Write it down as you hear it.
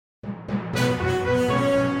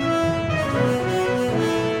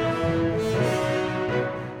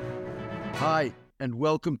and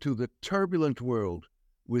welcome to the Turbulent World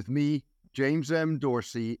with me, James M.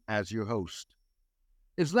 Dorsey, as your host.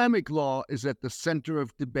 Islamic law is at the center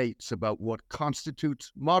of debates about what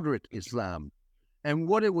constitutes moderate Islam and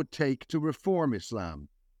what it would take to reform Islam.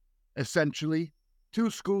 Essentially,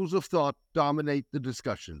 two schools of thought dominate the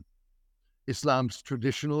discussion. Islam's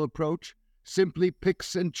traditional approach simply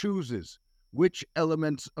picks and chooses which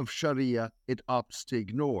elements of Sharia it opts to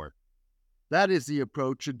ignore. That is the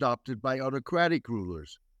approach adopted by autocratic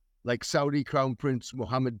rulers like Saudi Crown Prince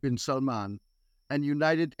Mohamed bin Salman and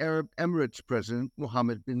United Arab Emirates President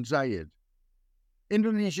Mohamed bin Zayed.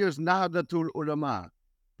 Indonesia's Nahdlatul Ulama,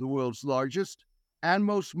 the world's largest and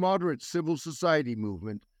most moderate civil society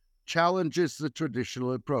movement, challenges the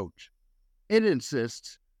traditional approach. It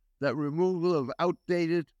insists that removal of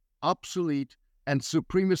outdated, obsolete, and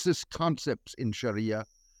supremacist concepts in Sharia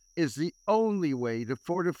is the only way to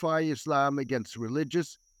fortify Islam against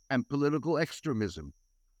religious and political extremism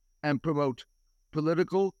and promote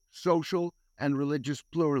political, social, and religious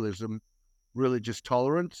pluralism, religious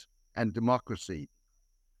tolerance, and democracy.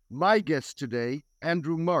 My guest today,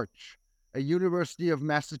 Andrew March, a University of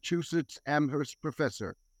Massachusetts Amherst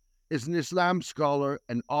professor, is an Islam scholar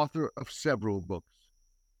and author of several books.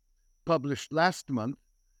 Published last month,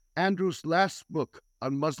 Andrew's last book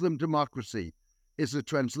on Muslim democracy is a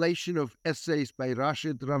translation of essays by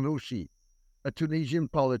Rached Ghannouchi, a Tunisian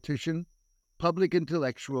politician, public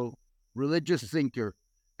intellectual, religious thinker,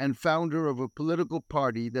 and founder of a political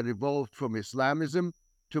party that evolved from Islamism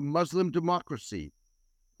to Muslim democracy,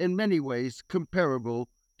 in many ways comparable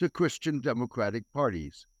to Christian democratic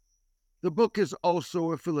parties. The book is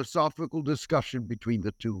also a philosophical discussion between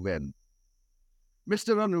the two men.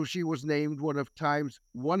 Mr. Ghannouchi was named one of Time's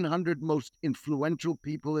 100 most influential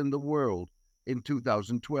people in the world in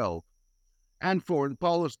 2012, and Foreign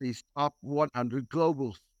Policy's top 100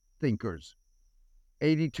 global thinkers.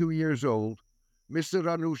 82 years old, Mr.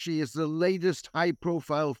 Ghannouchi is the latest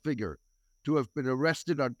high-profile figure to have been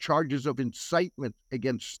arrested on charges of incitement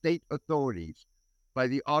against state authorities by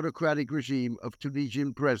the autocratic regime of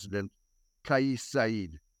Tunisian President Kais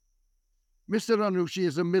Saied. Mr. Ghannouchi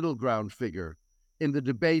is a middle ground figure in the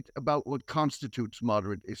debate about what constitutes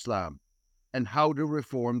moderate Islam and how to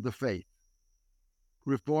reform the faith.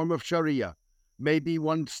 Reform of Sharia may be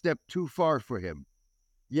one step too far for him,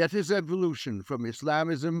 yet his evolution from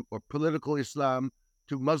Islamism or political Islam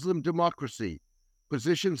to Muslim democracy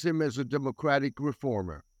positions him as a democratic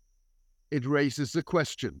reformer. It raises the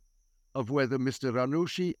question of whether Mr.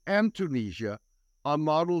 Ghannouchi and Tunisia are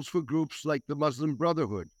models for groups like the Muslim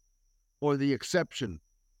Brotherhood, or the exception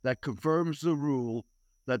that confirms the rule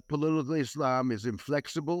that political Islam is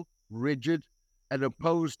inflexible, rigid, and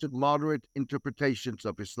opposed to moderate interpretations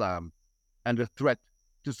of Islam, and a threat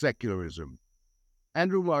to secularism.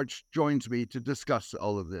 Andrew March joins me to discuss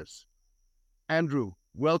all of this. Andrew,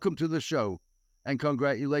 welcome to the show, and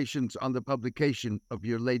congratulations on the publication of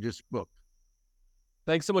your latest book.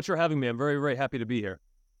 Thanks so much for having me. I'm very, very happy to be here.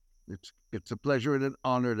 It's a pleasure and an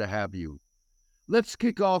honor to have you. Let's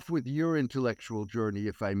kick off with your intellectual journey,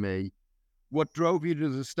 if I may. What drove you to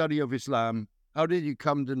the study of Islam? How did you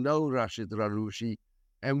come to know Rached Ghannouchi?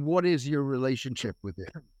 And what is your relationship with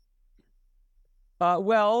it?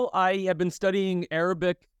 Well, I have been studying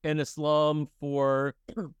Arabic and Islam for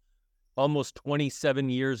almost 27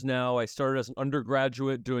 years now. I started as an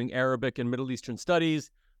undergraduate doing Arabic and Middle Eastern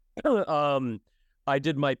studies. I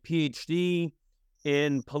did my PhD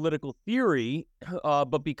in political theory,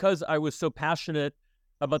 but because I was so passionate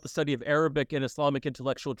about the study of Arabic and Islamic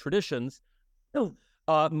intellectual traditions,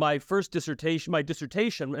 my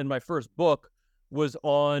dissertation and my first book was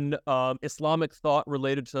on Islamic thought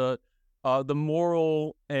related to the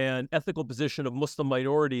moral and ethical position of Muslim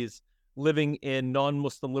minorities living in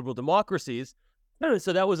non-Muslim liberal democracies.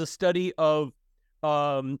 So that was a study of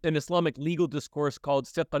an Islamic legal discourse called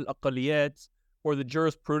Fiqh al-Aqaliyat, or the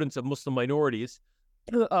jurisprudence of Muslim minorities.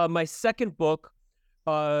 My second book,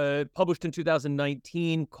 published in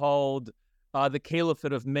 2019, called The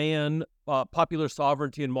Caliphate of Man, Popular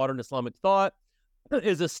Sovereignty in Modern Islamic Thought,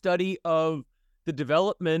 is a study of the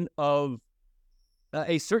development of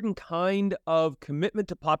a certain kind of commitment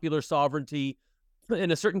to popular sovereignty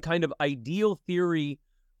and a certain kind of ideal theory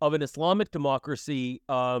of an Islamic democracy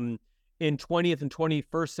in 20th and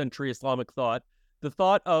 21st century Islamic thought. The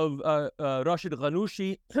thought of Rached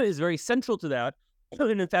Ghannouchi is very central to that.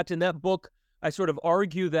 And in fact, in that book, I sort of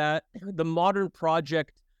argue that the modern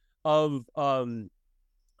project of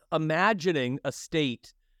imagining a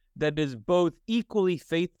state that is both equally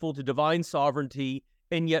faithful to divine sovereignty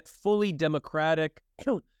and yet fully democratic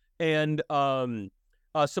and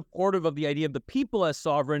supportive of the idea of the people as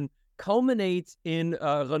sovereign culminates in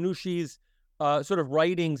Ghannouchi's sort of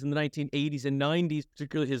writings in the 1980s and 90s,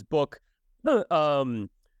 particularly his book,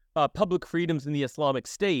 Public Freedoms in the Islamic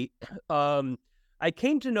State. I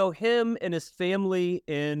came to know him and his family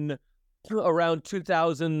in around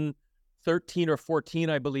 2013 or 14,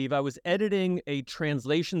 I believe. I was editing a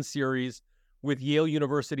translation series with Yale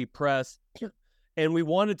University Press, and we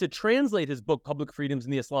wanted to translate his book, Public Freedoms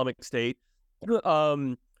in the Islamic State.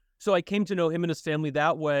 So I came to know him and his family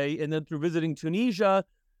that way. And then through visiting Tunisia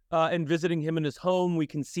and visiting him in his home, we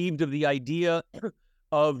conceived of the idea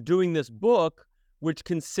of doing this book, which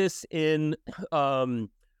consists in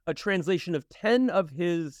a translation of 10 of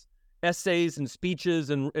his essays and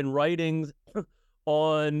speeches and writings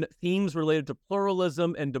on themes related to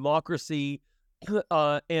pluralism and democracy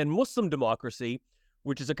and Muslim democracy,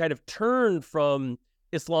 which is a kind of turn from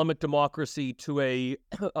Islamic democracy to a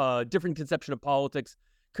different conception of politics,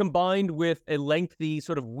 combined with a lengthy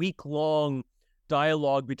sort of week-long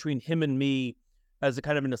dialogue between him and me as a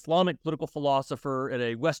kind of an Islamic political philosopher and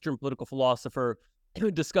a Western political philosopher,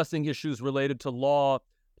 discussing issues related to law,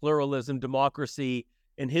 pluralism, democracy,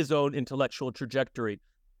 and his own intellectual trajectory.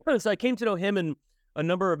 So I came to know him and a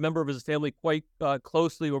member of his family quite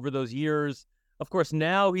closely over those years. Of course,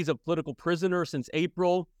 now he's a political prisoner since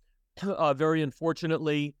April, very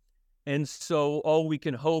unfortunately. And so all we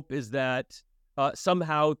can hope is that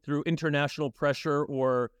somehow through international pressure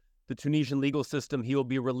or the Tunisian legal system, he will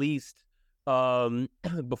be released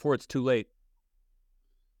before it's too late.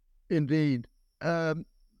 Indeed.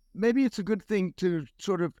 Maybe it's a good thing to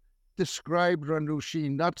sort of describe Ghannouchi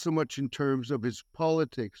not so much in terms of his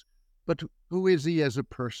politics, but who is he as a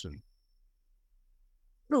person?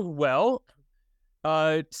 Well,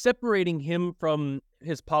 separating him from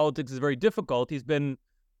his politics is very difficult. He's been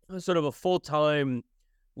sort of a full-time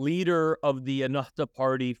leader of the Ennahda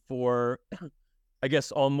Party for, I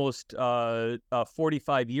guess, almost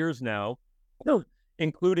 45 years now,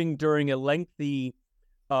 including during a lengthy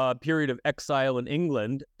period of exile in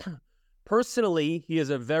England. Personally, he is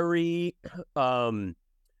a very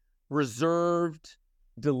reserved,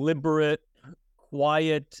 deliberate,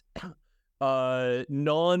 quiet,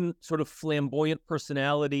 non-sort of flamboyant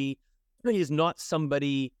personality. He is not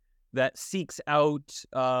somebody that seeks out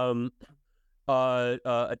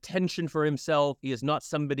attention for himself. He is not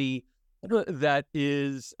somebody that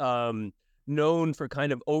is known for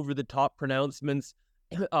kind of over-the-top pronouncements.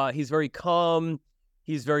 He's very calm.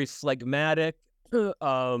 He's very phlegmatic.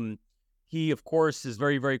 He, of course, is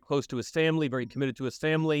very, very close to his family, very committed to his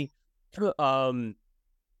family, and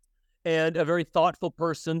a very thoughtful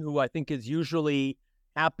person who I think is usually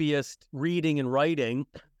happiest reading and writing,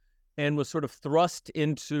 and was sort of thrust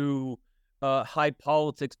into high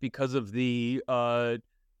politics because of the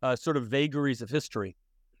sort of vagaries of history.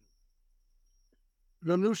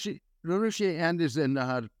 Ghannouchi and his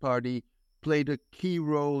Ennahda Party played a key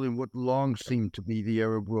role in what long seemed to be the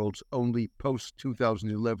Arab world's only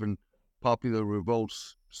post-2011 popular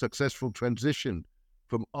revolt's successful transition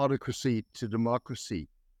from autocracy to democracy.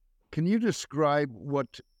 Can you describe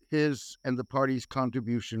what his and the party's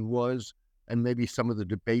contribution was, and maybe some of the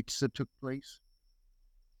debates that took place?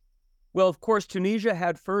 Well, of course, Tunisia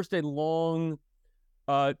had first a long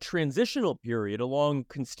transitional period, a long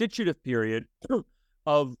constitutive period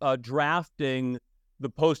of drafting the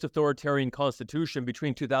post-authoritarian constitution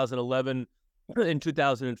between 2011 and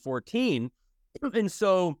 2014. And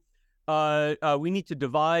so we need to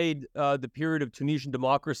divide the period of Tunisian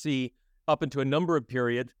democracy up into a number of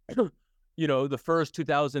periods. The first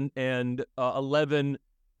 2011,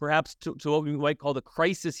 perhaps to what we might call the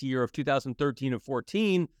crisis year of 2013 and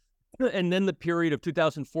 14, and then the period of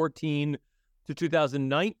 2014 to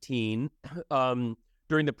 2019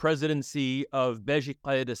 during the presidency of Beji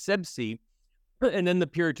Qaid Essebsi, and then the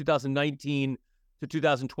period 2019 to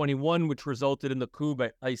 2021, which resulted in the coup by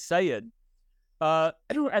Kais Saied.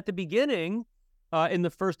 At the beginning, in the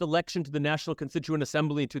first election to the National Constituent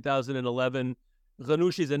Assembly in 2011,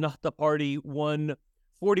 Ghannouchi's Ennahda Party won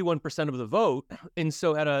 41% of the vote, and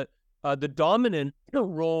so had the dominant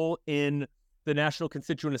role in the National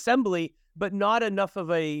Constituent Assembly, but not enough of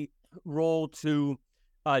a role to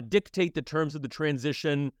dictate the terms of the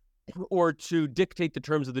transition or to dictate the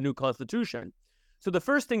terms of the new constitution. So the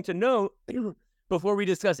first thing to note, before we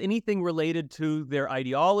discuss anything related to their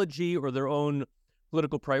ideology or their own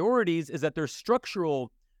political priorities, is that their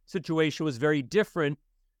structural situation was very different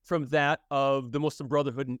from that of the Muslim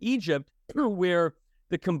Brotherhood in Egypt, where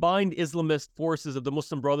the combined Islamist forces of the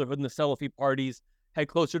Muslim Brotherhood and the Salafi parties had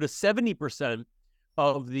closer to 70%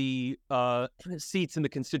 of the seats in the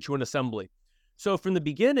Constituent Assembly. So from the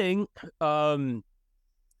beginning,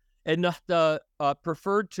 Ennahda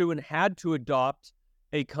preferred to and had to adopt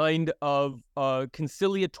a kind of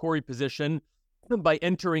conciliatory position by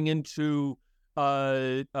entering into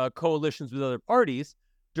coalitions with other parties.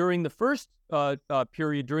 During the first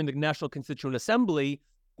period, during the National Constituent Assembly,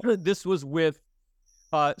 this was with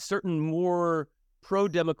certain more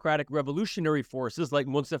pro-democratic revolutionary forces like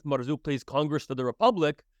Monsef Marzouki's Congress for the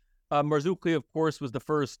Republic. Marzouki, of course, was the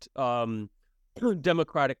first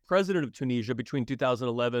democratic president of Tunisia between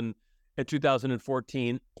 2011 and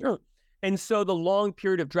 2014. And so the long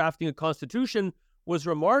period of drafting a constitution was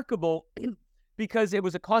remarkable because it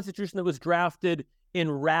was a constitution that was drafted in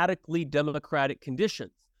radically democratic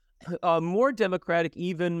conditions, more democratic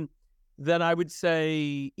even than, I would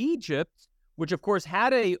say, Egypt, which of course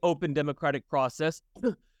had an open democratic process,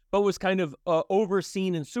 but was kind of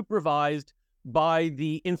overseen and supervised by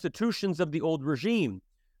the institutions of the old regime,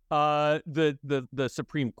 the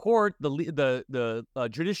Supreme Court, the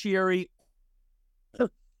judiciary,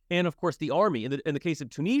 and of course the army. In the case of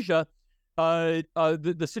Tunisia,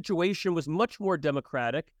 the situation was much more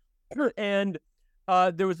democratic, and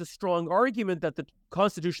there was a strong argument that the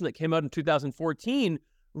constitution that came out in 2014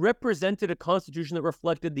 represented a constitution that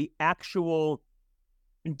reflected the actual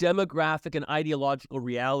demographic and ideological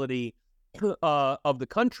reality of the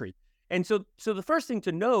country. And so the first thing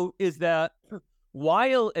to note is that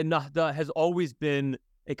while Ennahda has always been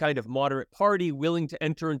a kind of moderate party willing to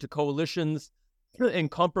enter into coalitions and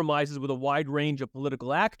compromises with a wide range of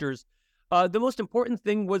political actors, the most important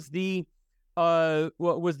thing was the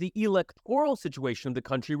electoral situation of the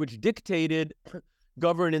country, which dictated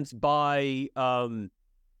governance by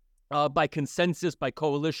consensus, by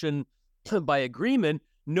coalition, by agreement.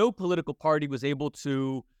 No political party was able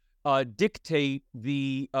to dictate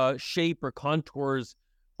the shape or contours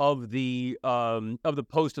of the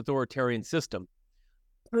post-authoritarian system.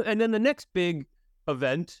 And then the next big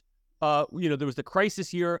event, there was the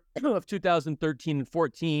crisis year of 2013 and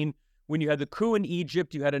 14, when you had the coup in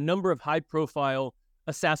Egypt. You had a number of high-profile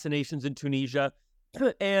assassinations in Tunisia,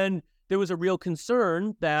 and there was a real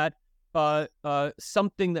concern that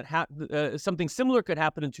something similar could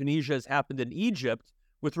happen in Tunisia as happened in Egypt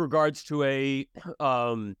with regards to a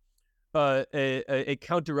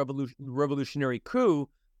counter-revolutionary coup.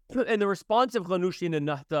 And the response of Ghannouchi and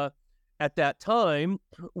Ennahda at that time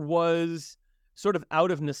was sort of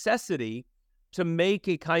out of necessity to make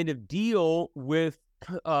a kind of deal with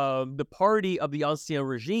the party of the ancien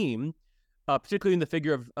regime, particularly in the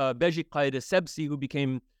figure of Beji Qaid Essebsi, who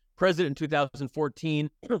became president in 2014,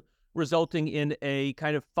 resulting in a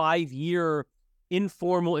kind of 5-year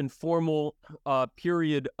informal and formal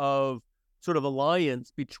period of sort of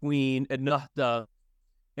alliance between Ennahda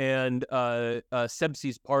and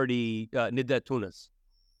Sebsi's party, Nida Tunis.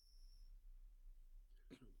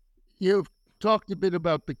 You've talked a bit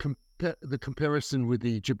about the comparison with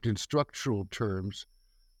Egypt in structural terms.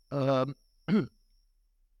 How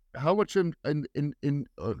much or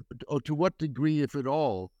to what degree, if at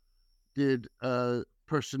all, did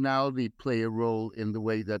personality play a role in the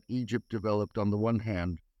way that Egypt developed on the one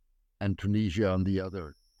hand and Tunisia on the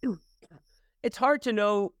other? It's hard to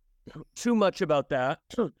know too much about that.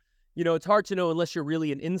 It's hard to know unless you're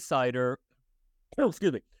really an insider,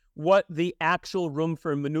 what the actual room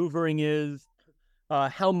for maneuvering is,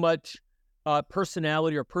 how much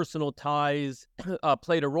personality or personal ties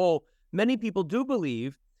played a role. Many people do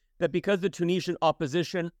believe that because the Tunisian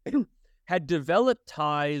opposition had developed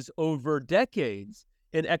ties over decades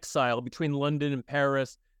in exile between London and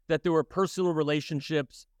Paris, that there were personal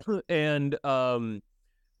relationships and a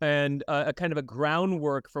kind of a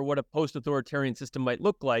groundwork for what a post-authoritarian system might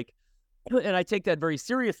look like. And I take that very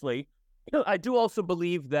seriously. I do also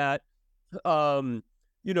believe that,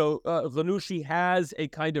 Ghannouchi has a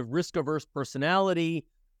kind of risk-averse personality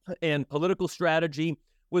and political strategy,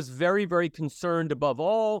 was very, very concerned above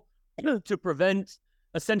all to prevent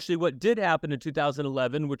essentially what did happen in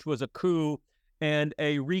 2011, which was a coup and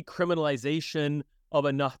a recriminalization of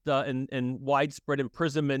Ennahda and widespread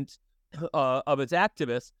imprisonment of its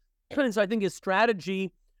activists. And so I think his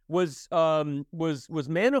strategy was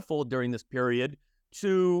manifold during this period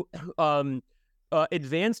to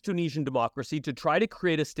advance Tunisian democracy, to try to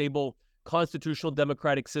create a stable constitutional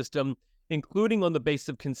democratic system, including on the basis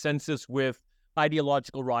of consensus with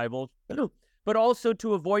ideological rivals, but also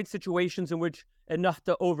to avoid situations in which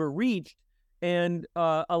Ennahda overreached and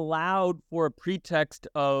allowed for a pretext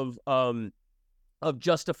of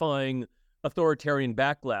justifying authoritarian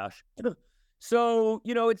backlash. So,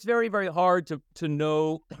 it's very, very hard to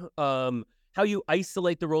know how you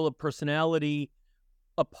isolate the role of personality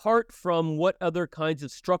apart from what other kinds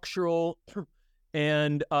of structural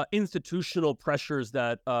and institutional pressures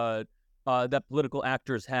that that political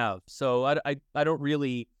actors have. So I don't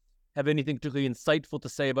really have anything particularly insightful to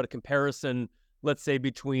say about a comparison, let's say,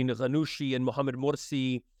 between Ghannouchi and Mohamed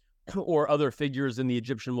Morsi or other figures in the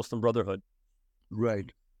Egyptian Muslim Brotherhood.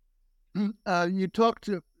 Right. You talked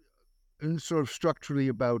sort of structurally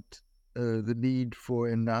about the need for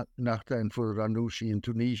Ennahda and for Ghannouchi in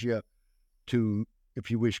Tunisia to,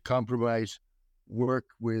 if you wish, compromise, work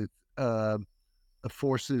with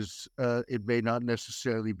forces it may not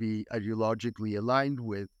necessarily be ideologically aligned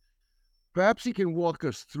with. Perhaps you can walk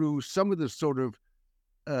us through some of the sort of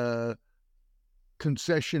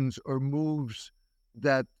concessions or moves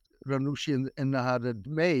that Ghannouchi and Ennahda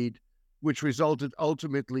made, which resulted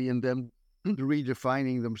ultimately in them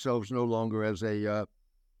redefining themselves no longer as an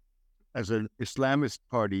Islamist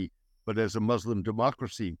party, but as a Muslim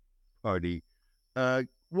democracy party.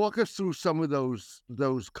 Walk us through some of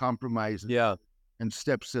those compromises and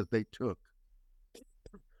steps that they took.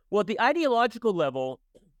 Well, at the ideological level,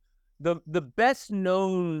 the best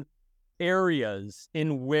known areas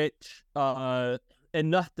in which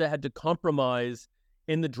Ennahda had to compromise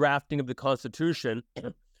in the drafting of the Constitution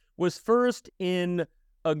was first in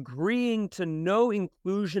agreeing to no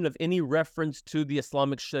inclusion of any reference to the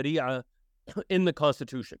Islamic Sharia in the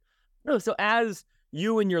Constitution. So, as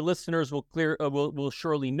you and your listeners will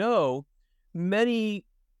surely know, many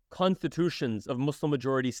constitutions of Muslim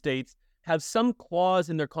majority states have some clause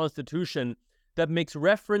in their constitution that makes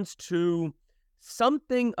reference to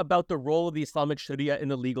something about the role of the Islamic Sharia in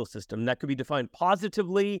the legal system. That could be defined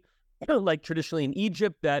positively, like traditionally in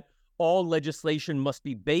Egypt, that all legislation must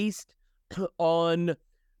be based on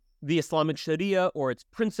the Islamic Sharia or its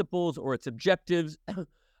principles or its objectives,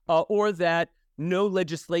 or that no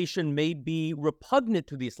legislation may be repugnant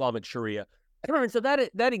to the Islamic Sharia. And so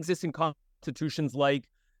that exists in constitutions like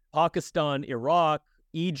Pakistan, Iraq,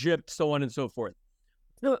 Egypt, so on and so forth.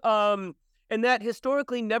 And that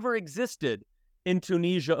historically never existed in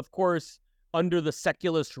Tunisia, of course, under the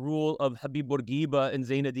secularist rule of Habib Bourguiba and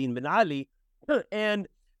Zainuddin bin Ali. And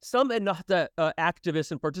some Ennahda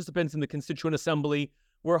activists and participants in the Constituent Assembly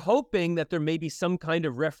were hoping that there may be some kind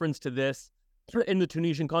of reference to this in the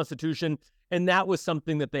Tunisian constitution, and that was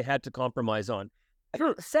something that they had to compromise on.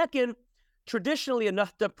 Second, traditionally,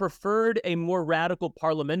 Ennahda preferred a more radical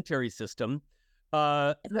parliamentary system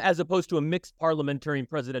as opposed to a mixed parliamentary and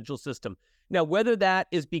presidential system. Now, whether that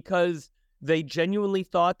is because they genuinely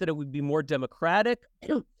thought that it would be more democratic,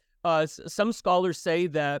 some scholars say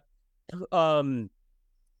that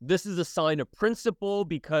this is a sign of principle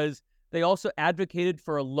because they also advocated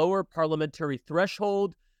for a lower parliamentary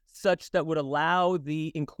threshold such that would allow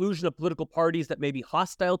the inclusion of political parties that may be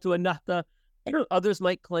hostile to Ennahda. Others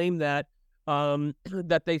might claim that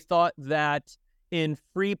that they thought that in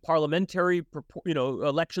free parliamentary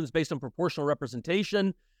elections based on proportional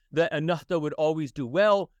representation, that Ennahda would always do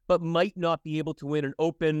well, but might not be able to win an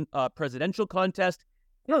open presidential contest.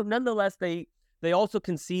 Nonetheless, they also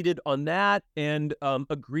conceded on that and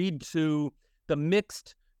agreed to the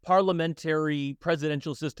mixed parliamentary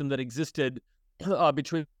presidential system that existed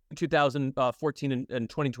between 2014 and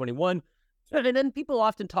 2021. And then people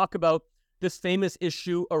often talk about this famous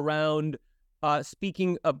issue around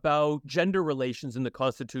speaking about gender relations in the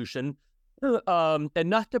Constitution.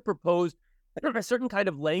 Ennahda proposed a certain kind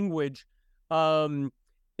of language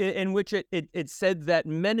in which it said that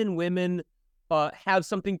men and women have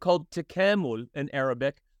something called takamul in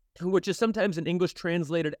Arabic, which is sometimes in English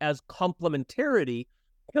translated as complementarity,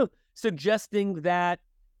 suggesting that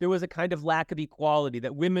there was a kind of lack of equality,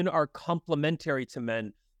 that women are complementary to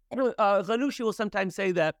men. Ghannouchi will sometimes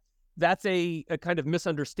say that that's a kind of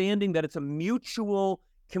misunderstanding, that it's a mutual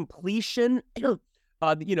completion,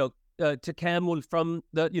 takamul from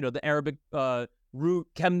the Arabic root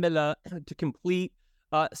kammala, to complete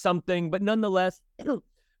something. But nonetheless,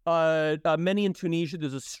 many in Tunisia,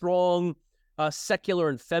 there's a strong secular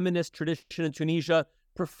and feminist tradition in Tunisia,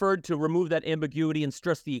 preferred to remove that ambiguity and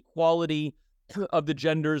stress the equality of the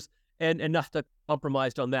genders, and Ennahda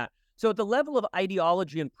compromised on that. So at the level of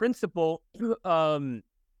ideology and principle,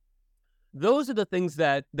 those are the things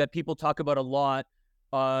that people talk about a lot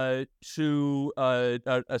to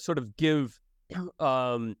sort of give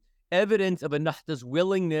evidence of Ennahda's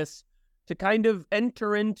willingness to kind of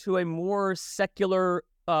enter into a more secular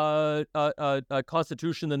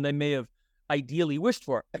constitution than they may have ideally wished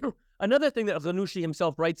for. Another thing that Ghannouchi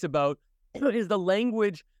himself writes about is the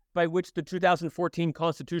language by which the 2014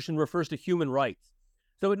 Constitution refers to human rights.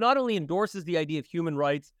 So it not only endorses the idea of human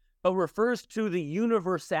rights, but refers to the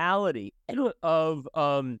universality of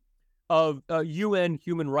UN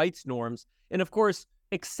human rights norms. And of course,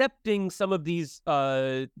 accepting some of these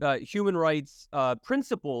human rights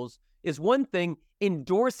principles is one thing.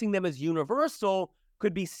 Endorsing them as universal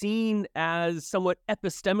could be seen as somewhat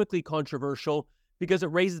epistemically controversial because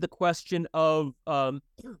it raises the question of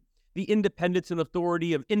the independence and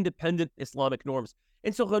authority of independent Islamic norms.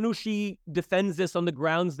 And so Ghannouchi defends this on the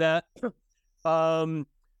grounds that, Islamists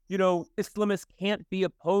can't be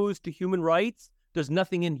opposed to human rights. There's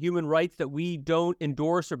nothing in human rights that we don't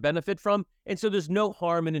endorse or benefit from. And so there's no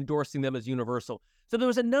harm in endorsing them as universal. So there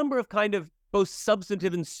was a number of kind of both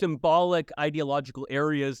substantive and symbolic ideological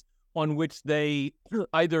areas on which they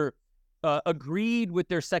either agreed with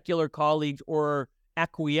their secular colleagues or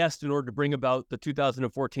acquiesced in order to bring about the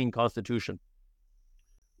 2014 Constitution.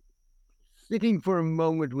 Sitting for a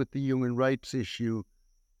moment with the human rights issue,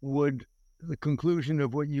 would the conclusion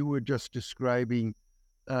of what you were just describing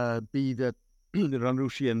be that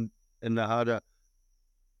Ghannouchi and Ennahda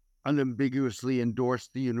unambiguously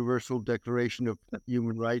endorsed the Universal Declaration of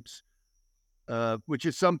Human Rights, which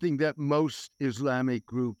is something that most Islamic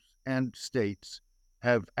groups and states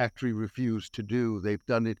have actually refused to do? They've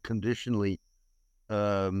done it conditionally,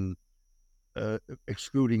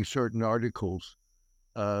 excluding certain articles.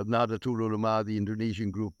 Nahdlatul Ulama, the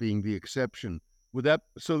Indonesian group, being the exception. Would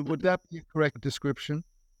that be a correct description?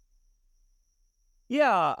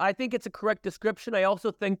 Yeah, I think it's a correct description. I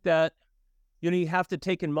also think that you have to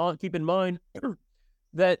keep in mind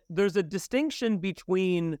that there's a distinction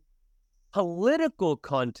between political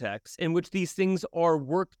contexts in which these things are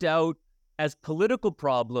worked out as political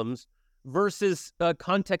problems versus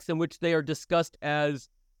contexts in which they are discussed as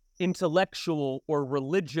intellectual or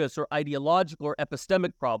religious or ideological or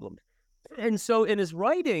epistemic problems. And so in his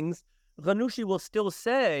writings, Ghannouchi will still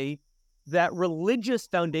say that religious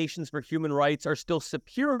foundations for human rights are still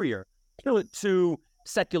superior to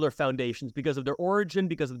secular foundations because of their origin,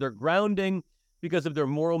 because of their grounding, because of their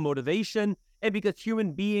moral motivation, and because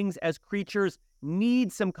human beings as creatures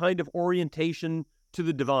need some kind of orientation to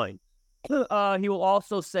the divine. He will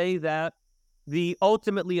also say that the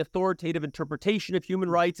ultimately authoritative interpretation of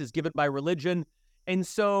human rights is given by religion. And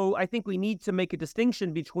so I think we need to make a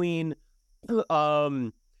distinction between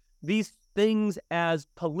these things as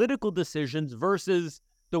political decisions versus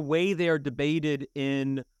the way they are debated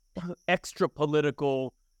in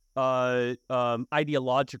extra-political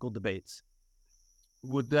ideological debates.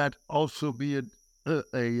 Would that also be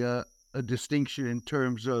a distinction in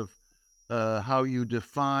terms of how you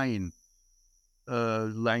define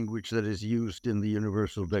language that is used in the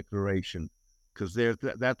Universal Declaration? Because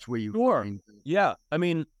that's where you find... Yeah. I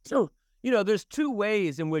mean, there's two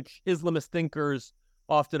ways in which Islamist thinkers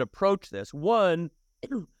often approach this. One,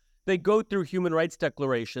 they go through human rights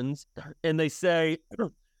declarations and they say,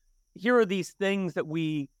 here are these things that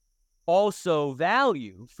we also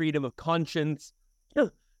value: freedom of conscience,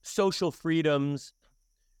 social freedoms,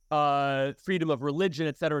 freedom of religion,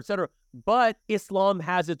 et cetera, but Islam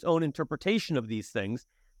has its own interpretation of these things.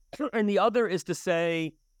 And the other is to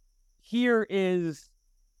say, here is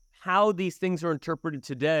how these things are interpreted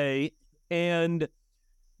today, and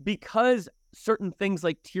because certain things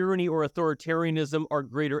like tyranny or authoritarianism are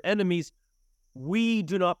greater enemies, we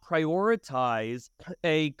do not prioritize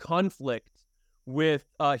a conflict with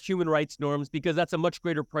human rights norms because that's a much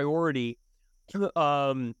greater priority.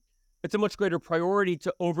 It's a much greater priority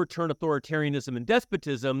to overturn authoritarianism and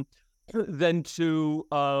despotism than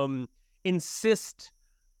to insist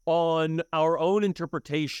on our own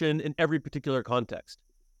interpretation in every particular context.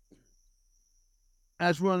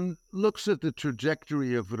 As one looks at the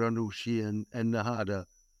trajectory of Ghannouchi and Ennahda,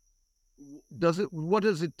 what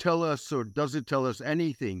does it tell us, or does it tell us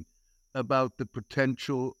anything about the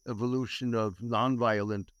potential evolution of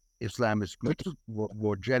nonviolent Islamist groups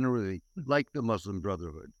more generally, like the Muslim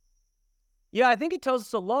Brotherhood? Yeah, I think it tells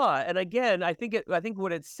us a lot. And again, I think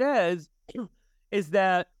what it says is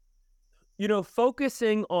that,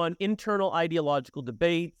 focusing on internal ideological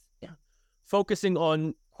debates, focusing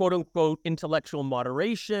on quote unquote intellectual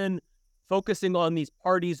moderation, focusing on these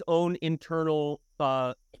parties' own internal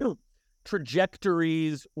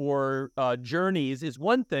trajectories or journeys is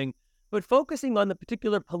one thing, but focusing on the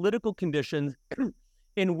particular political conditions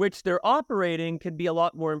in which they're operating can be a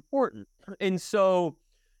lot more important. And so,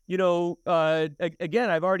 again,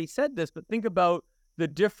 I've already said this, but think about the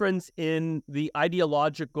difference in the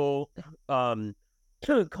ideological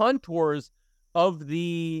contours of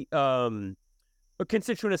the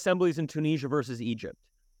constituent assemblies in Tunisia versus Egypt.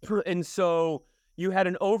 And so you had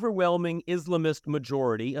an overwhelming Islamist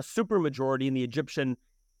majority, a supermajority in the Egyptian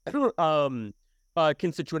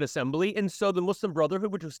constituent assembly. And so the Muslim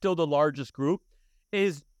Brotherhood, which was still the largest group,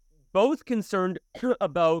 is both concerned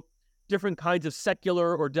about different kinds of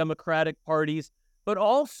secular or democratic parties, but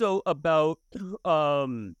also about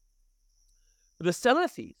the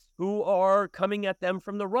Salafis who are coming at them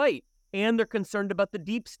from the right, and they're concerned about the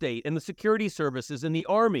deep state and the security services and the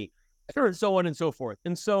army, and so on and so forth.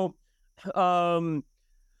 And so, and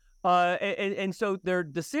so their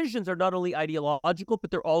decisions are not only ideological,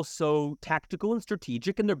 but they're also tactical and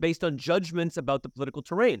strategic, and they're based on judgments about the political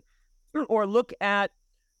terrain. Or look at,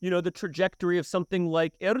 the trajectory of something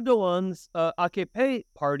like Erdogan's AKP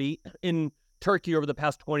party in Turkey over the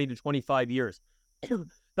past 20 to 25 years.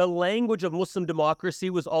 The language of Muslim democracy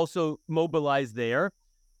was also mobilized there,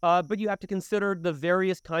 but you have to consider the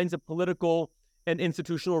various kinds of political and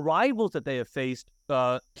institutional rivals that they have faced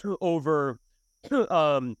over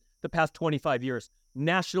the past 25 years.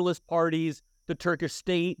 Nationalist parties, the Turkish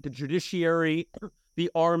state, the judiciary, the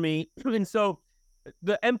army. And so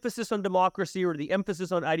the emphasis on democracy or the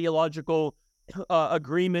emphasis on ideological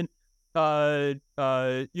agreement, comes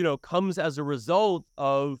as a result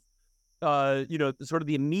of, sort of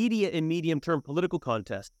the immediate and medium-term political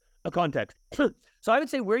context. So I would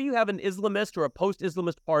say where you have an Islamist or a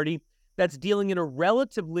post-Islamist party that's dealing in a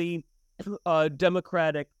relatively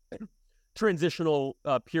democratic transitional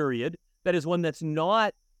period, that is one that's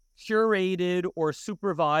not curated or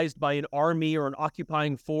supervised by an army or an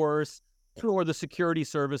occupying force or the security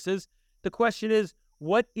services. The question is,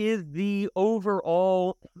 what is the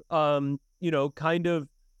overall, kind of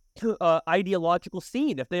ideological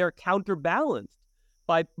scene? If they are counterbalanced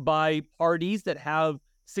by parties that have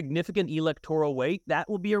significant electoral weight, that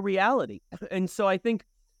will be a reality. And so I think,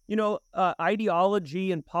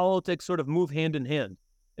 ideology and politics sort of move hand in hand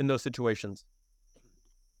in those situations.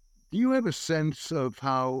 Do you have a sense of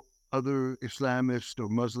how other Islamist or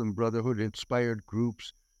Muslim Brotherhood-inspired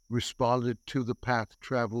groups responded to the path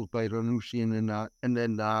traveled by Ghannouchi and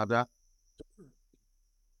Ennahda?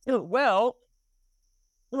 Well,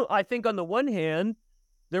 I think on the one hand,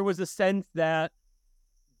 there was a sense that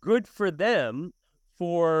good for them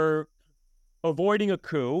for avoiding a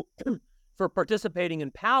coup, for participating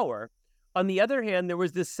in power. On the other hand, there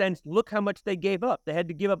was this sense, look how much they gave up. They had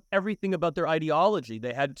to give up everything about their ideology.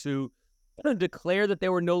 They had to declare that they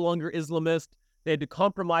were no longer Islamist. They had to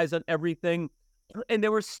compromise on everything. And they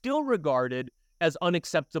were still regarded as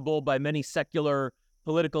unacceptable by many secular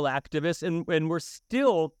political activists, and were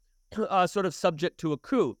still sort of subject to a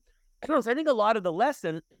coup. So I think a lot of the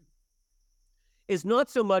lesson is not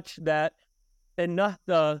so much that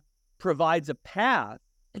Ennahda provides a path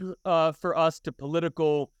for us to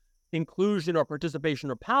political inclusion or participation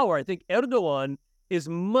or power. I think Erdogan is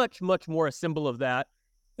much, much more a symbol of that.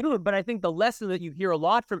 But I think the lesson that you hear a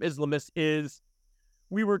lot from Islamists is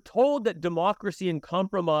we were told that democracy and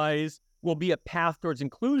compromise will be a path towards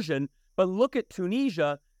inclusion, but look at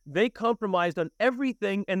Tunisia. They compromised on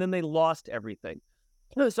everything and then they lost everything.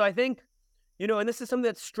 So I think, and this is something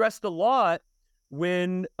that's stressed a lot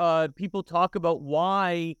when people talk about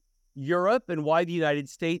why Europe and why the United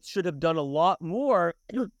States should have done a lot more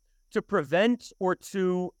to prevent or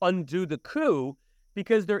to undo the coup,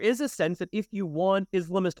 because there is a sense that if you want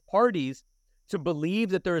Islamist parties to believe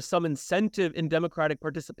that there is some incentive in democratic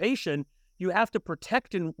participation, you have to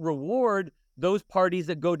protect and reward those parties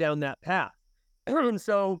that go down that path. And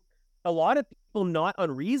so a lot of people, not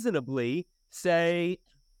unreasonably, say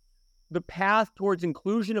the path towards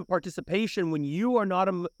inclusion and participation when you are not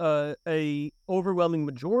a overwhelming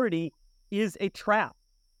majority is a trap.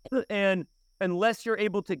 And unless you're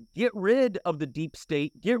able to get rid of the deep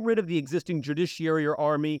state, get rid of the existing judiciary or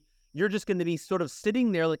army, you're just going to be sort of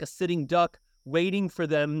sitting there like a sitting duck, waiting for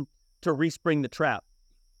them to respring the trap.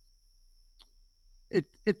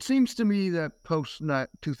 It seems to me that post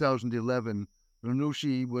 2011,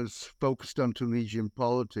 Ghannouchi was focused on Tunisian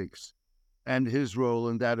politics and his role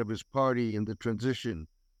and that of his party in the transition,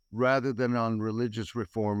 rather than on religious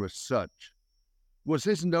reform as such. Was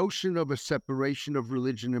his notion of a separation of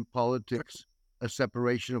religion and politics a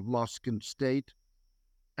separation of mosque and state?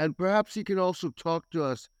 And perhaps he can also talk to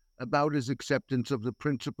us about his acceptance of the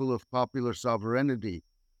principle of popular sovereignty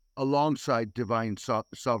alongside divine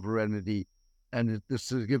sovereignty and the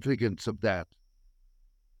significance of that.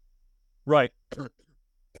 Right.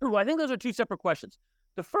 Well, I think those are two separate questions.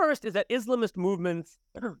 The first is that Islamist movements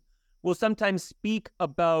will sometimes speak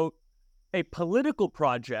about a political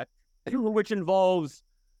project which involves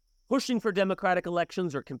pushing for democratic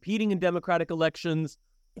elections or competing in democratic elections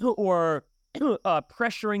or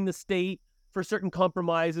pressuring the state for certain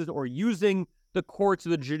compromises or using the courts or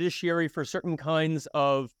the judiciary for certain kinds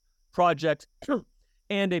of projects,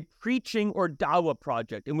 and a preaching or dawah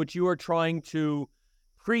project in which you are trying to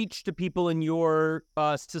preach to people in your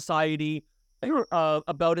society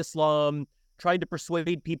about Islam, trying to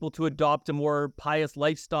persuade people to adopt a more pious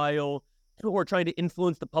lifestyle, or trying to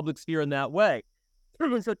influence the public sphere in that way.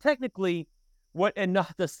 And so technically, what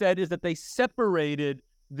Ennahda said is that they separated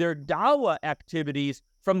their dawah activities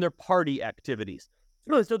from their party activities.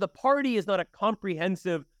 So the party is not a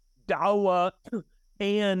comprehensive dawah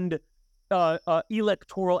and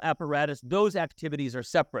electoral apparatus. Those activities are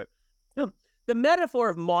separate. The metaphor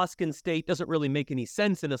of mosque and state doesn't really make any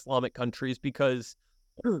sense in Islamic countries because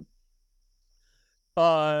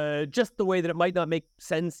just the way that it might not make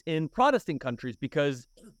sense in Protestant countries, because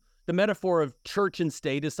the metaphor of church and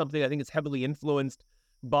state is something I think is heavily influenced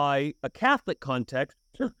by a Catholic context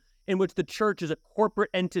in which the church is a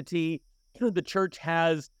corporate entity. The church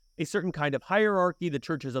has a certain kind of hierarchy. The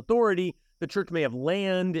church has authority. The church may have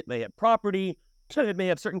land. It may have property. It may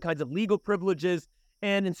have certain kinds of legal privileges.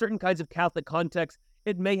 And in certain kinds of Catholic contexts,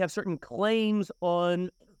 it may have certain claims on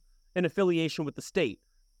an affiliation with the state.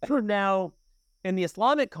 Now, in the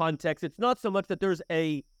Islamic context, it's not so much that there's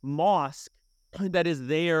a mosque that is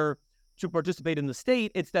there to participate in the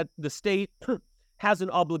state. It's that the state has an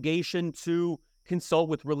obligation to consult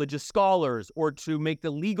with religious scholars, or to make the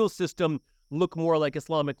legal system look more like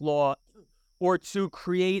Islamic law, or to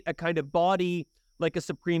create a kind of body like a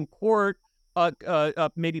Supreme Court,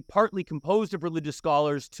 maybe partly composed of religious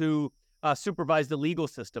scholars to supervise the legal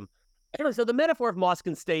system. So the metaphor of mosque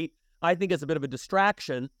and state, I think, is a bit of a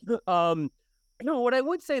distraction. What I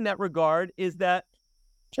would say in that regard is that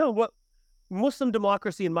what Muslim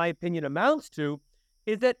democracy, in my opinion, amounts to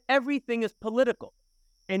is that everything is political.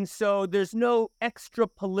 And so there's no extra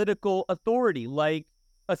political authority like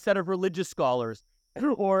a set of religious scholars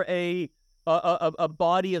or a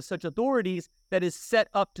body of such authorities that is set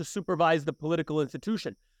up to supervise the political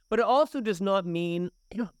institution. But it also does not mean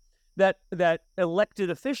that elected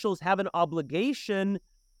officials have an obligation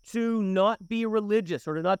to not be religious,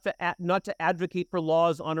 or not to advocate for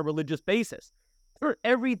laws on a religious basis.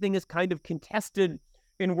 Everything is kind of contested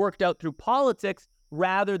and worked out through politics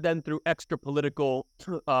rather than through extra political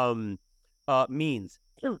means.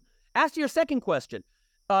 As to your second question,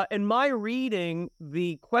 in my reading,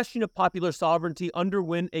 the question of popular sovereignty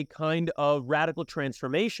underwent a kind of radical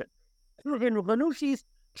transformation. In Ghannouchi's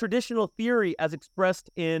traditional theory, as expressed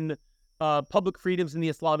in Public Freedoms in the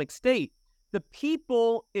Islamic State, the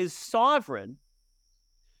people is sovereign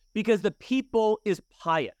because the people is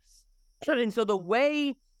pious. And so the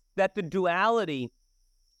way that the duality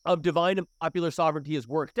of divine and popular sovereignty is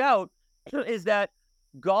worked out is that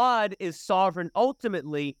God is sovereign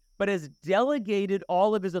ultimately, but has delegated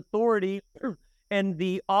all of his authority and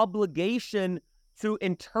the obligation to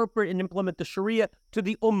interpret and implement the Sharia to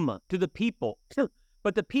the ummah, to the people.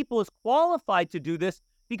 But the people is qualified to do this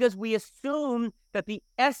because we assume that the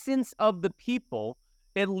essence of the people,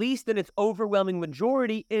 at least in its overwhelming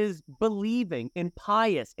majority, is believing and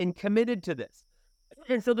pious and committed to this.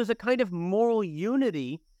 And so there's a kind of moral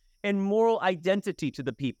unity and moral identity to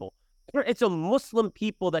the people. It's a Muslim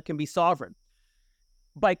people that can be sovereign.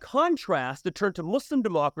 By contrast, the turn to Muslim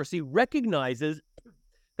democracy recognizes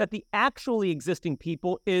that the actually existing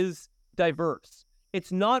people is diverse.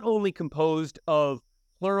 It's not only composed of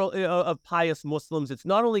pious Muslims. It's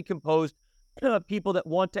not only composed of people that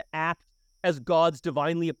want to act as God's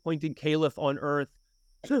divinely appointed caliph on earth.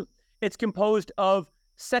 It's composed of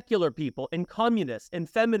secular people and communists and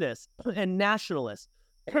feminists and nationalists.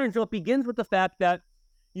 And so it begins with the fact that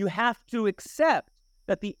you have to accept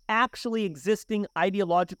that the actually existing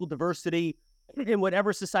ideological diversity in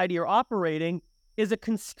whatever society you're operating is a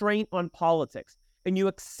constraint on politics. And you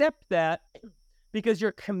accept that because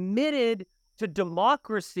you're committed to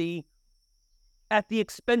democracy at the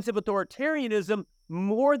expense of authoritarianism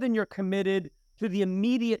more than you're committed to the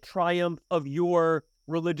immediate triumph of your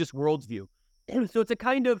religious worldview. So it's a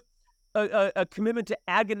kind of a commitment to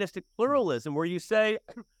agonistic pluralism where you say,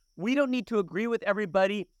 we don't need to agree with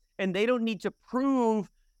everybody and they don't need to prove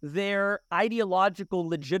their ideological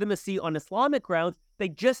legitimacy on Islamic grounds. They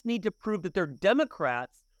just need to prove that they're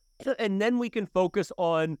Democrats, and then we can focus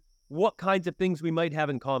on what kinds of things we might have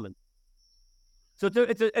in common. So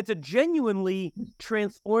it's a genuinely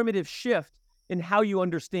transformative shift in how you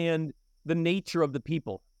understand the nature of the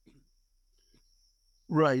people.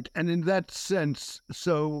 Right. And in that sense,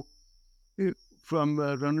 so from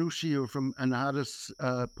Ghannouchi or from Ennahda's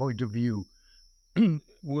point of view,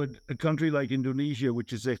 would a country like Indonesia,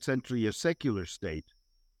 which is essentially a secular state,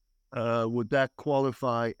 would that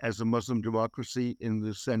qualify as a Muslim democracy in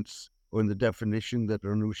the sense or in the definition that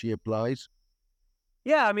Ghannouchi applies?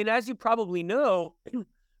 Yeah, I mean, as you probably know,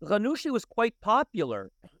 Ghannouchi was quite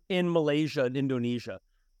popular in Malaysia and Indonesia.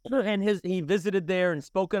 and he visited there and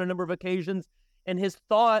spoke on a number of occasions, and his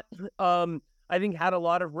thought, I think, had a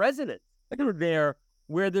lot of resonance there,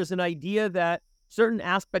 where there's an idea that certain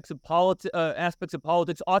aspects of politics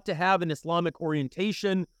ought to have an Islamic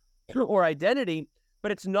orientation or identity,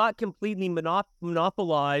 but it's not completely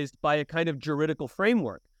monopolized by a kind of juridical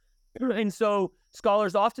framework. And so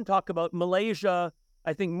scholars often talk about Malaysia,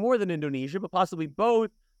 I think more than Indonesia, but possibly both,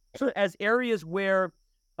 as areas where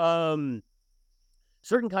certain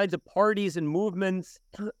kinds of parties and movements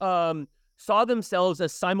saw themselves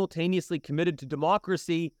as simultaneously committed to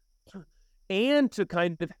democracy and to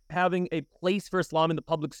kind of having a place for Islam in the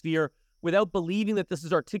public sphere without believing that this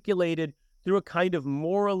is articulated through a kind of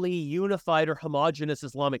morally unified or homogenous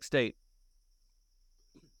Islamic state.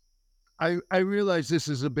 I realize this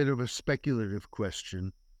is a bit of a speculative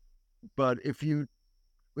question, but if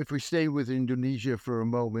we stay with Indonesia for a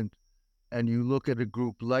moment and you look at a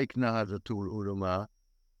group like Nahdlatul Ulama,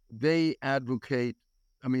 they advocate,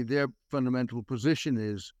 their fundamental position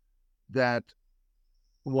is that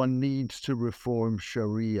one needs to reform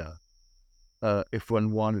Sharia if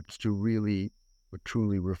one wanted to really or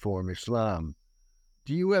truly reform Islam.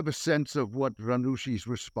 Do you have a sense of what Ghannouchi's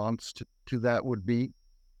response to that would be?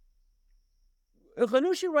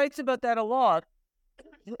 Ghannouchi writes about that a lot.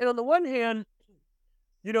 And on the one hand,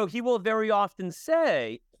 he will very often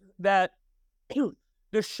say that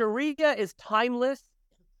the Sharia is timeless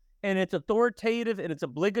and it's authoritative and it's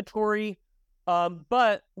obligatory.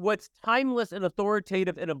 But what's timeless and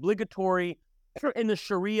authoritative and obligatory in the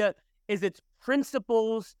Sharia is its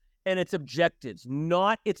principles and its objectives,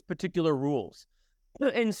 not its particular rules.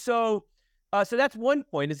 And so that's one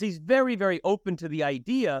point, is he's very, very open to the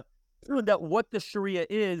idea that what the Sharia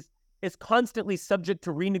is constantly subject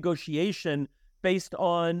to renegotiation based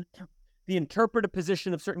on the interpretive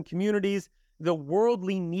position of certain communities, the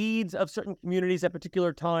worldly needs of certain communities at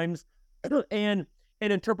particular times, and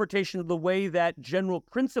an interpretation of the way that general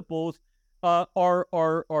principles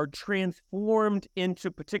are transformed into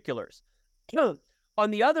particulars. On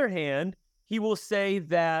the other hand, he will say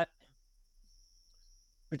that,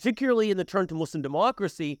 particularly in the turn to Muslim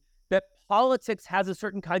democracy, that politics has a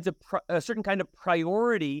certain kind of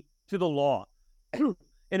priority to the law.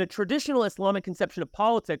 In a traditional Islamic conception of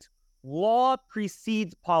politics, law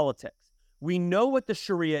precedes politics. We know what the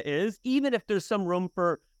Sharia is, even if there's some room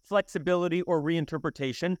for flexibility or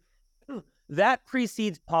reinterpretation. That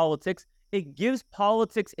precedes politics. It gives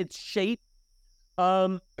politics its shape.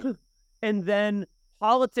 And then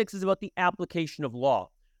politics is about the application of law.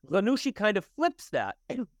 Ghannouchi kind of flips that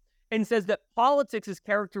and says that politics is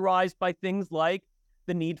characterized by things like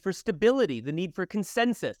the need for stability, the need for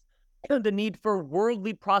consensus, the need for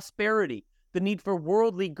worldly prosperity, the need for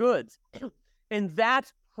worldly goods. And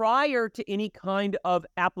that's prior to any kind of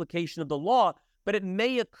application of the law, but it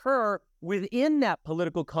may occur within that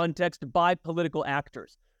political context by political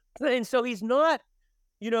actors. And so he's not,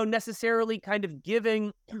 necessarily kind of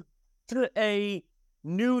giving a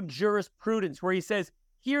new jurisprudence where he says,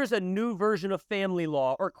 here's a new version of family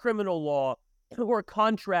law or criminal law or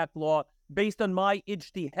contract law based on my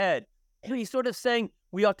ijtihad. He's sort of saying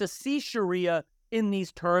we ought to see Sharia in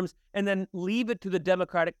these terms and then leave it to the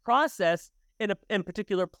democratic process in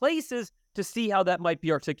particular places to see how that might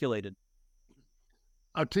be articulated.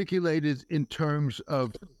 Articulated in terms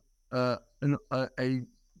of a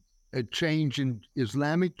change in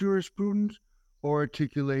Islamic jurisprudence, or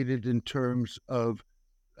articulated in terms of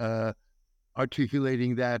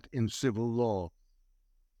articulating that in civil law?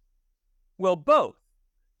 Well, both.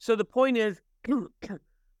 So the point is,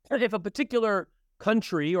 if a particular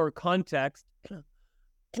country or context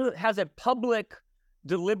has a public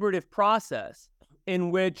deliberative process in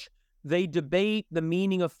which they debate the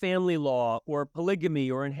meaning of family law or polygamy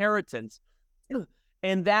or inheritance,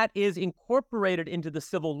 and that is incorporated into the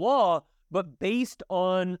civil law, but based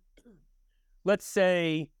on, let's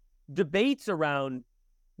say, debates around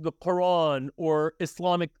the Quran or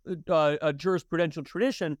Islamic jurisprudential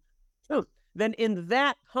tradition, then in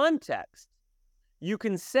that context, you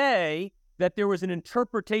can say that there was an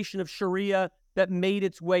interpretation of Sharia that made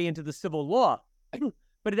its way into the civil law.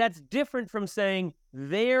 But that's different from saying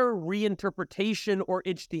their reinterpretation or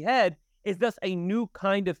ijtihad is thus a new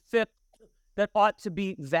kind of fiqh that ought to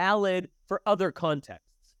be valid for other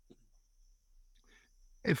contexts.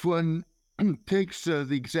 If one takes the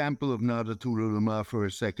example of Nahdlatul Ulama for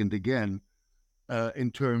a second again,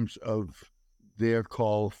 in terms of their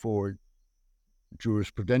call for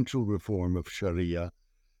jurisprudential reform of Sharia,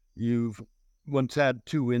 you've once had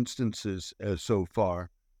two instances so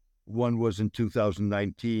far. One was in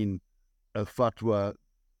 2019, a fatwa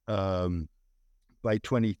by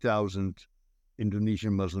 20,000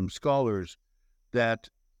 Indonesian Muslim scholars that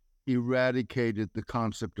eradicated the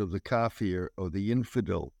concept of the kafir or the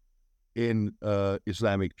infidel in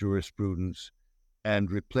Islamic jurisprudence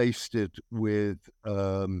and replaced it with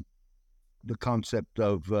the concept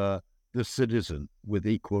of the citizen with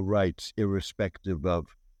equal rights, irrespective of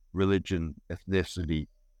religion, ethnicity,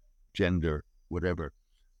 gender, whatever.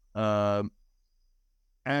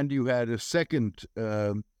 And you had a second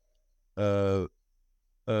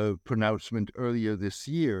pronouncement earlier this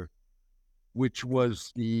year, which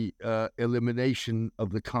was the elimination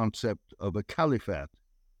of the concept of a caliphate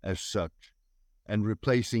as such, and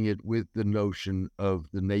replacing it with the notion of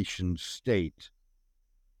the nation state.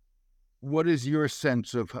 What is your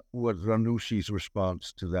sense of what Ghannouchi's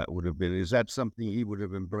response to that would have been? Is that something he would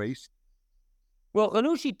have embraced? Well,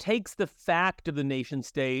 Ghannouchi takes the fact of the nation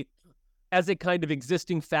state as a kind of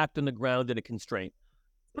existing fact on the ground and a constraint.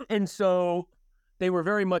 And so they were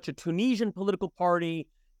very much a Tunisian political party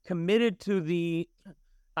committed to the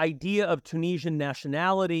idea of Tunisian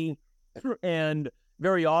nationality, and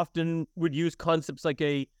very often would use concepts like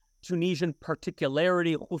a Tunisian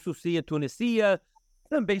particularity, khususiyya Tunisia,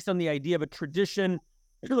 based on the idea of a tradition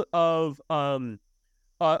of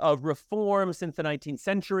reform since the 19th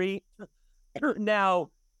century. Now,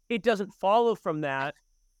 it doesn't follow from that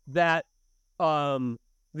the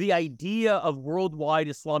idea of worldwide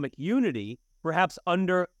Islamic unity, perhaps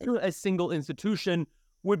under a single institution,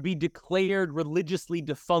 would be declared religiously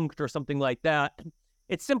defunct or something like that.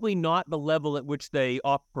 It's simply not the level at which they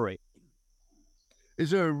operate.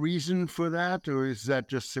 Is there a reason for that, or is that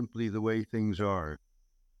just simply the way things are?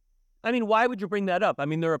 I mean, why would you bring that up? I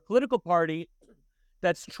mean, they're a political party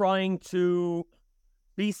that's trying to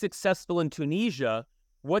be successful in Tunisia.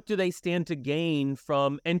 What do they stand to gain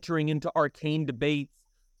from entering into arcane debates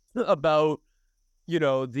about, you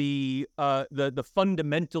know, the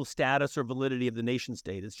fundamental status or validity of the nation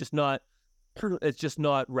state? It's just not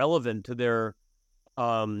relevant to their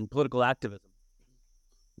political activism.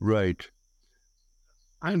 Right.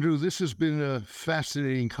 Andrew, this has been a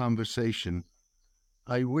fascinating conversation.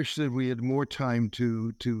 I wish that we had more time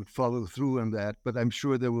to follow through on that, but I'm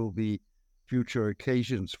sure there will be future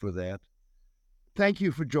occasions for that. Thank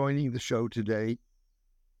you for joining the show today.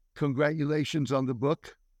 Congratulations on the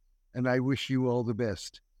book, and I wish you all the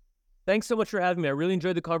best. Thanks so much for having me. I really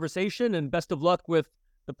enjoyed the conversation, and best of luck with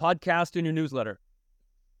the podcast and your newsletter.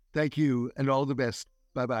 Thank you, and all the best.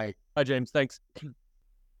 Bye-bye. Bye, James. Thanks.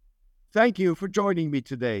 Thank you for joining me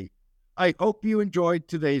today. I hope you enjoyed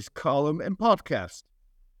today's column and podcast.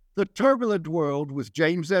 The turbulent world with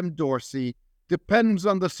James M. Dorsey depends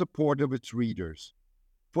on the support of its readers.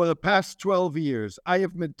 For the past 12 years, I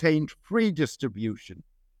have maintained free distribution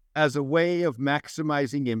as a way of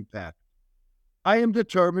maximizing impact. I am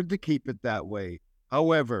determined to keep it that way.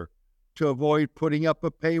 However, to avoid putting up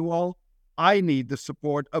a paywall, I need the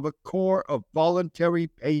support of a core of voluntary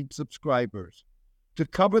paid subscribers to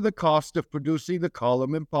cover the cost of producing the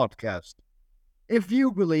column and podcast. If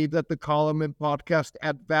you believe that the column and podcast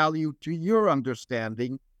add value to your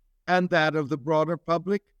understanding and that of the broader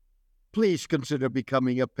public, please consider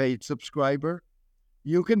becoming a paid subscriber.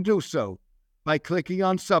 You can do so by clicking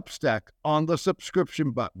on Substack on the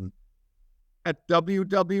subscription button at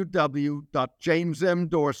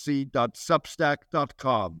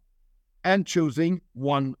www.jamesmdorsey.substack.com and choosing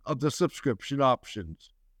one of the subscription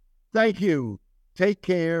options. Thank you, take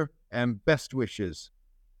care, and best wishes.